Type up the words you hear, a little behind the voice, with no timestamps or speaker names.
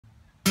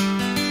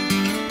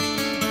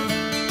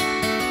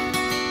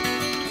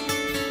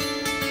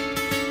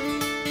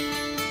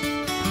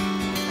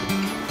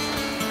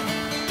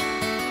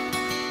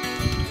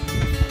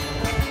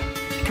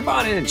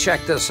on in and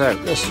check this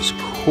out. This is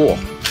cool.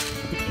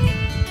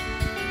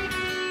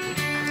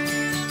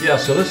 Yeah,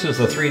 so this is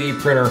the 3D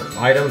printer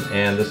item,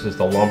 and this is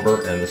the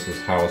lumber, and this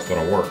is how it's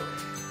going to work.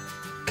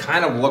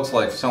 Kind of looks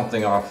like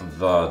something off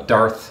of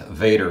Darth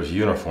Vader's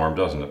uniform,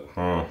 doesn't it?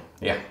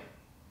 Yeah.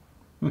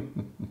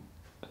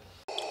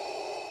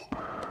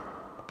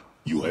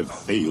 You have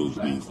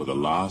failed me for the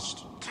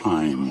last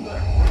time.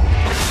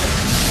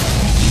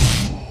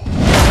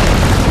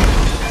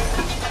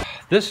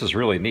 This is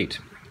really neat.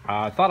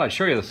 I thought I'd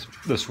show you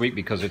this week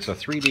because it's a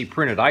 3D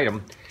printed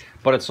item,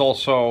 but it's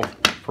also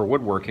for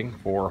woodworking,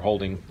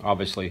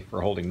 obviously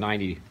for holding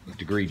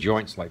 90-degree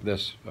joints like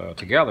this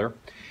together,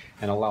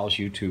 and allows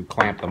you to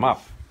clamp them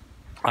up.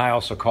 I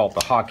also call it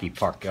the hockey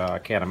puck. I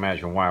can't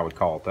imagine why I would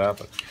call it that,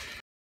 but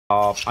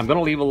I'm going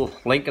to leave a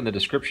link in the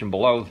description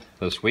below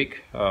this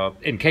week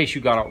in case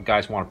you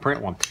guys want to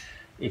print one.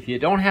 If you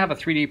don't have a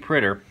 3D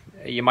printer,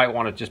 you might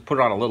want to just put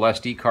it on a little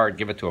SD card,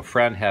 give it to a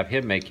friend, have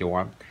him make you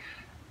one.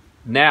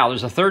 Now,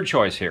 there's a third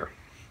choice here.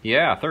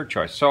 Yeah, third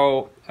choice.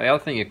 So the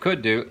other thing you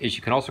could do is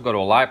you can also go to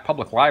a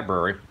public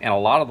library, and a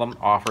lot of them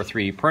offer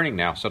 3D printing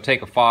now. So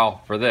take a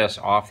file for this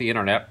off the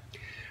internet,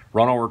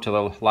 run over to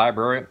the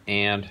library,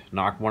 and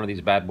knock one of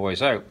these bad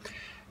boys out.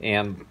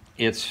 And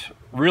it's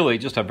really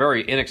just a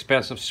very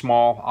inexpensive,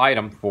 small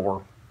item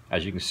for,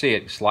 as you can see,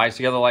 it slides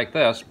together like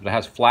this. It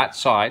has flat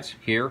sides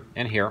here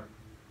and here.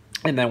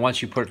 And then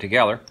once you put it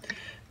together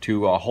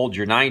to hold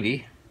your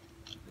 90,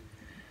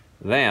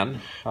 then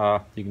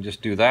you can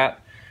just do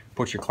that.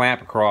 Put your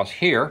clamp across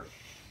here,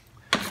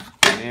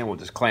 and we'll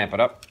just clamp it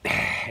up.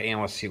 And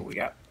let's see what we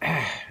got.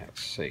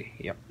 Let's see.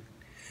 Yep.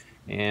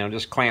 And I'll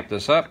just clamp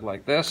this up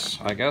like this,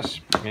 I guess.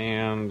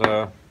 And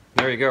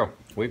there you go.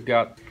 We've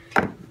got.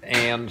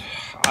 And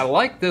I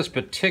like this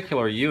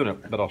particular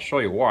unit, but I'll show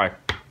you why.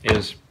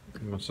 Let's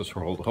just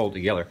hold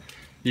together.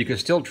 You can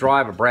still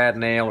drive a brad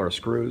nail or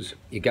screws.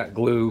 You got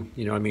glue.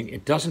 You know what I mean?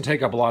 It doesn't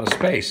take up a lot of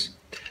space.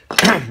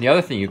 The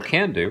other thing you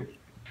can do,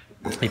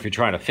 if you're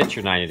trying to fit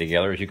your 90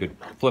 together, is you could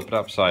flip it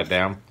upside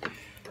down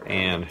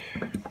and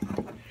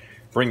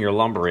bring your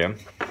lumber in.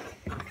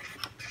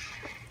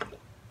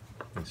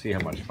 And see how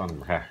much fun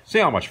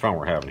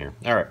we're having here.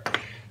 All right,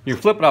 you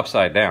flip it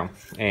upside down,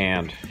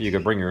 and you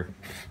could bring your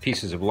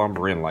pieces of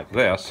lumber in like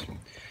this,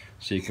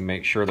 so you can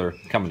make sure they're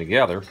coming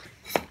together.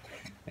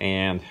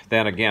 And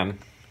then again,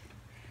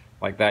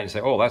 like that, you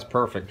say, "Oh, that's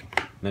perfect."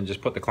 And then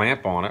just put the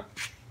clamp on it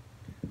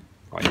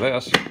like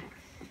this.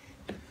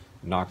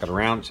 Knock it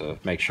around to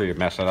make sure you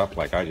mess it up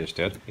like I just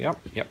did.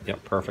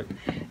 Yep, perfect.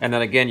 And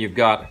then again, you've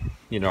got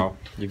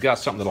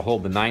something that'll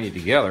hold the 90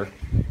 together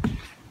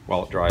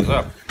while it dries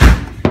up.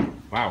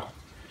 Wow.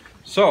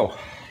 So,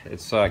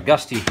 it's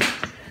gusty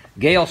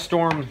gale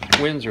storm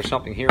winds or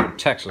something here in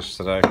Texas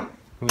today.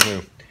 Who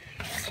knew?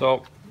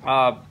 So,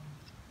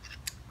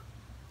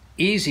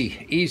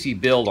 easy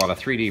build on a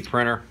 3D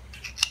printer.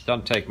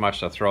 Doesn't take much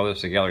to throw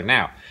this together.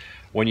 Now,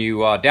 when you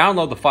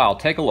download the file,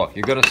 take a look.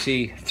 You're going to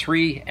see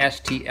 3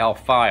 STL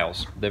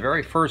files. The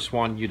very first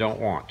one you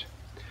don't want.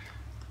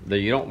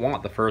 You don't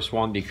want the first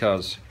one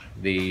because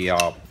the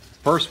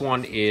first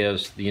one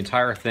is the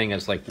entire thing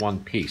is like one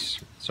piece,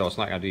 so it's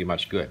not going to do you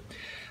much good.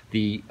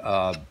 The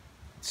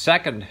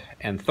second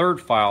and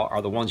third file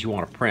are the ones you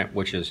want to print,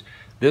 which is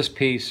this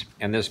piece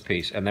and this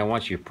piece. And then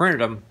once you've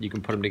printed them, you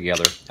can put them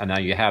together, and now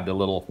you have the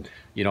little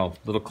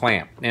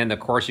clamp. And of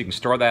course, you can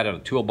store that in a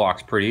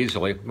toolbox pretty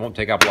easily. It won't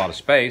take up a lot of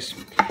space.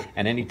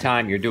 And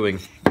anytime you're doing,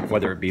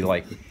 whether it be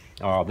like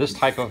this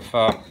type of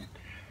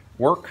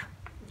work,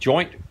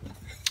 joint,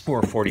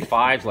 or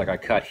 45s like I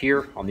cut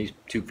here on these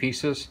two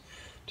pieces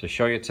to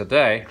show you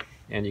today,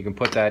 and you can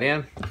put that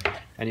in,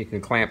 and you can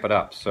clamp it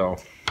up. So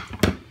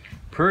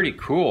pretty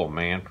cool,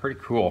 man, pretty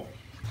cool.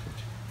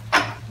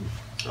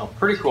 Oh,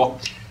 pretty cool.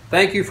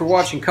 Thank you for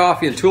watching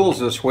Coffee and Tools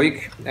this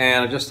week,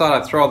 and I just thought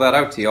I'd throw that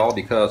out to y'all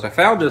because I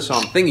found this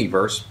on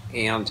Thingiverse,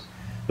 and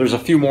there's a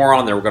few more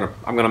on there.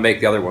 I'm gonna make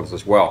the other ones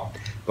as well.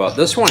 But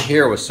this one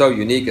here was so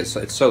unique. It's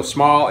so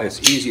small,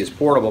 it's easy, it's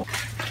portable.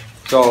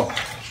 So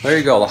there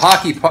you go. The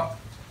hockey puck.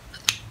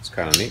 It's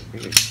kind of neat.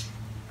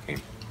 Okay.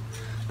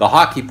 The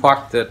hockey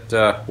puck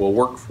that will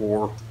work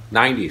for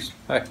 90s.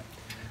 Hey.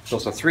 So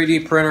it's a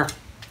 3D printer.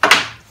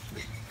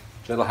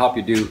 That'll help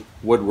you do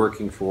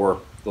woodworking for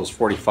those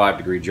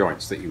 45-degree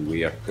joints that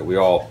we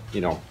all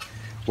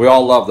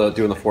love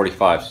doing the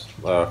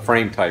 45s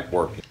frame type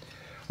work.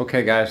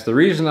 Okay, guys, the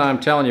reason I'm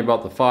telling you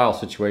about the file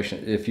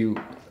situation, if you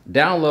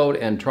download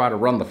and try to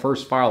run the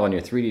first file on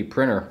your 3D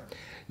printer,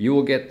 you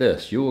will get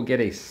this. You will get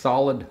a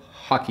solid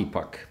hockey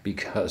puck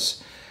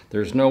because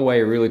there's no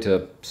way really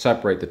to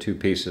separate the two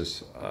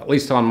pieces. At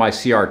least on my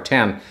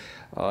CR10,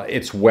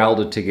 it's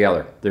welded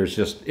together. It's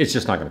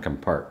just not going to come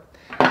apart.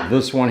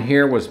 This one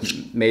here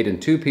was made in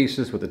two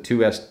pieces with the two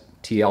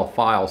STL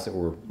files that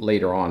were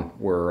later on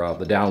where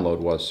the download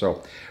was.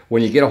 So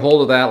when you get a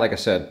hold of that, like I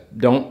said,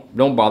 don't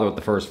bother with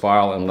the first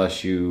file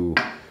unless you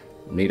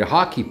need a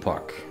hockey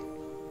puck.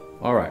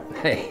 All right,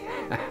 hey,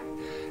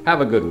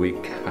 have a good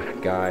week,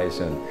 guys,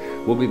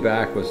 and we'll be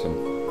back with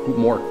some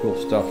more cool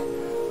stuff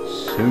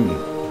soon.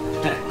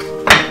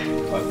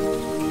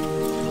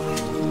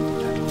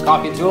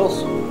 Caulking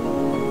tools.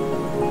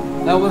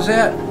 That was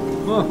it.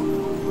 Huh.